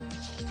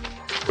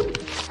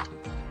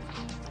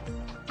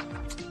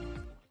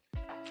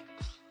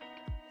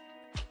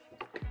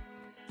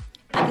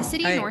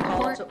City of All right,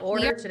 call Northport, to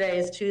order. Today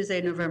is Tuesday,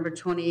 November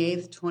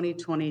 28th,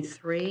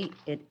 2023.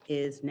 It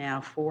is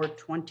now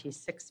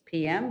 4:26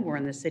 p.m. We're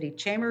in the city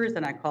chambers,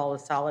 and I call the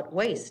Solid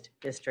Waste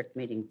District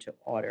meeting to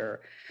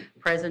order.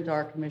 Present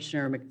are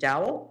Commissioner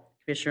McDowell,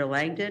 Commissioner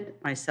Langdon,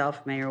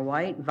 myself, Mayor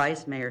White,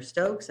 Vice Mayor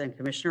Stokes, and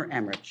Commissioner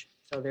Emmerich.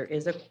 So there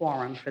is a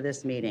quorum for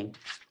this meeting.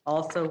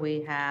 Also,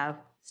 we have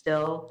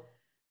still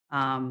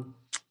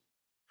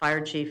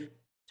Fire Chief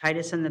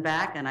Titus in the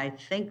back, and I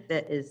think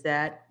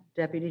that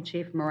Deputy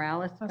Chief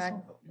Morales back?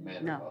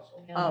 No.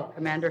 Oh,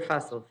 Commander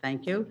Fussell,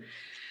 thank you.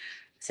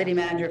 City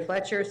Manager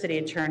Fletcher, City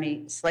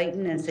Attorney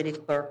Slayton, and City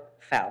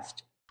Clerk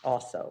Faust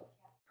also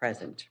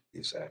present.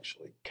 He's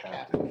actually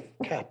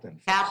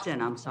Captain.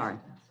 Captain, I'm sorry.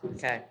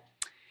 Okay.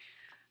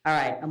 All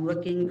right, I'm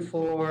looking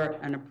for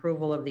an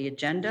approval of the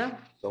agenda.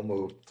 So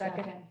moved.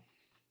 Second.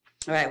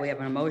 All right, we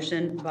have a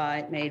motion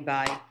made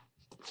by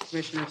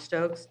Commissioner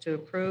Stokes to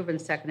approve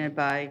and seconded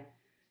by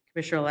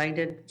Commissioner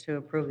Langdon to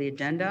approve the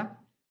agenda.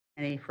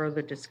 Any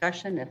further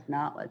discussion? If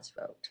not, let's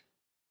vote.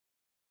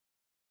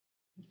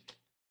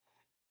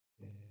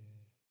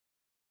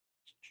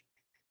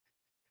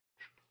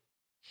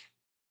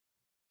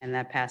 And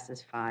that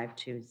passes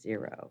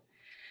 5-0.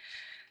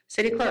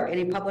 City Clerk,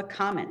 any public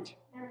comment?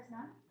 There is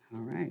none. All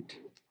right.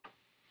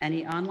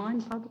 Any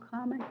online public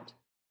comment?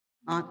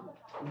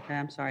 Okay,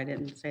 I'm sorry, I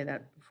didn't say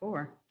that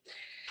before.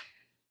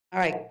 All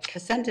right,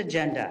 consent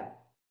agenda.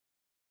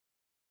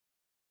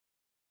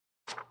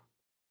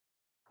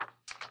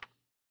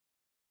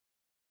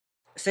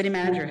 City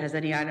Manager, has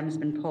any items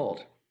been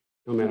pulled?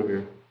 No, Madam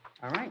Mayor.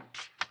 All right.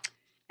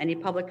 Any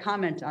public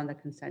comment on the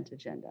consent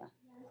agenda?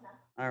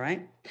 All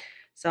right.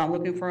 So I'm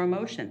looking for a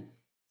motion.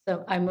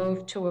 So I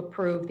move to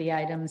approve the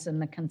items in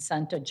the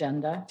consent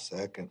agenda.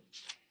 Second.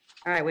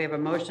 All right, we have a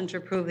motion to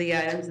approve the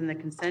items in the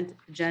consent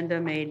agenda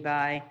made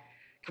by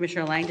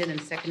Commissioner Langdon and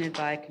seconded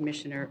by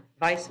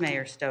Vice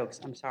Mayor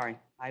Stokes. I'm sorry,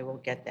 I will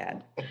get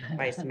that.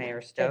 Vice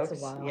Mayor Stokes.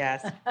 Takes a while.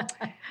 Yes.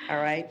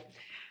 All right.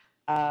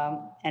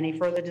 Any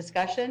further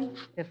discussion?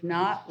 If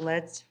not,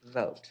 let's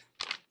vote.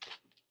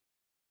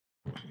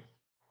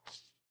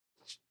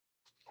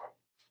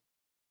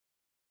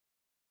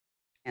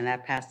 And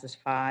that passes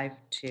 5-0.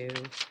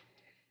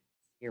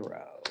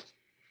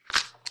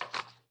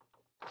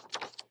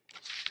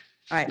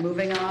 All right,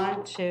 moving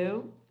on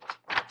to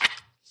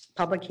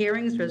public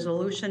hearings,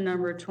 resolution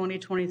number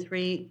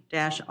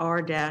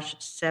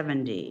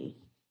 2023-R-70.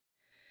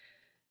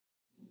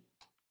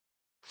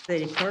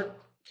 City Clerk,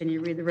 can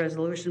you read the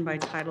resolution by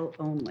title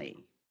only?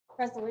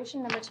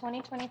 Resolution number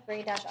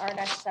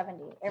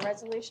 2023-R-70, a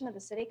resolution of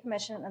the City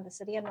Commission of the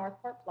City of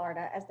Northport,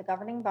 Florida, as the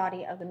governing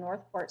body of the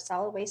Northport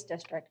Solid Waste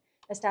District,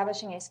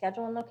 establishing a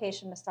schedule and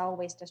location of Solid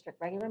Waste District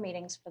regular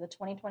meetings for the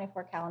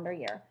 2024 calendar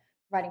year,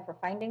 providing for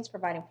findings,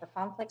 providing for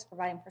conflicts,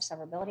 providing for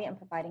severability, and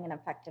providing an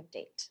effective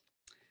date.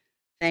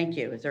 Thank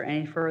you. Is there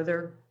any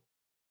further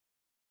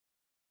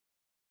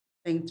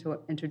thing to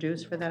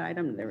introduce for that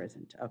item? There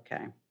isn't.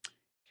 Okay.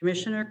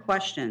 Commissioner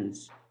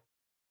questions?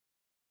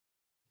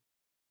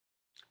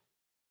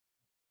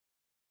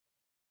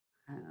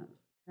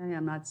 Okay,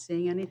 I'm not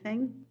seeing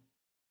anything.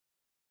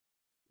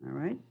 All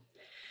right.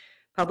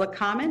 Public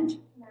comment?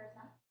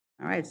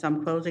 All right, so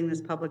I'm closing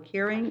this public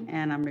hearing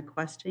and I'm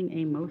requesting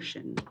a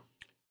motion.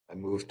 I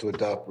move to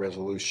adopt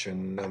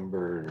resolution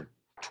number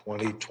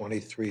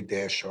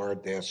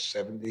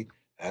 2023-R-70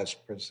 as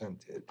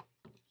presented.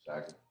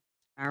 Second.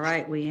 All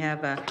right, we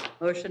have a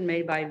motion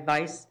made by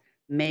Vice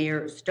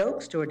Mayor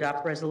Stokes to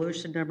adopt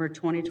resolution number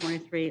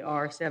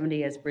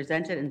 2023-R-70 as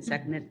presented and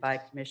seconded by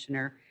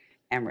Commissioner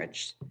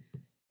Emmerich.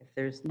 If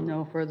there's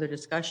no further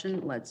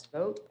discussion, let's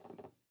vote.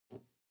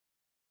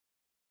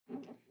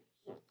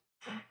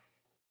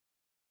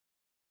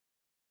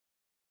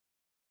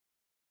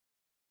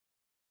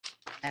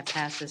 That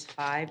passes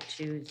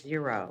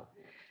 5-0.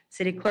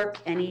 City Clerk,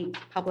 any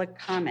public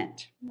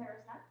comment? There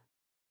is none.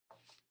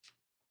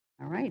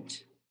 All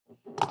right.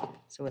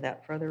 So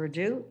without further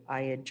ado,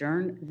 I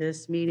adjourn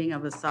this meeting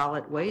of the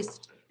solid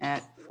waste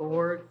at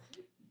 4,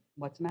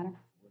 what's the matter?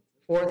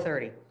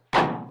 4:30. we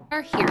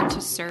are here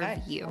to serve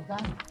Okay. you.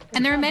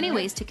 And there are many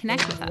ways to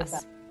connect with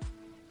us.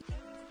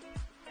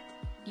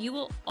 You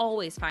will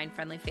always find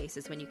friendly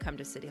faces when you come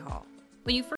to City Hall. When you first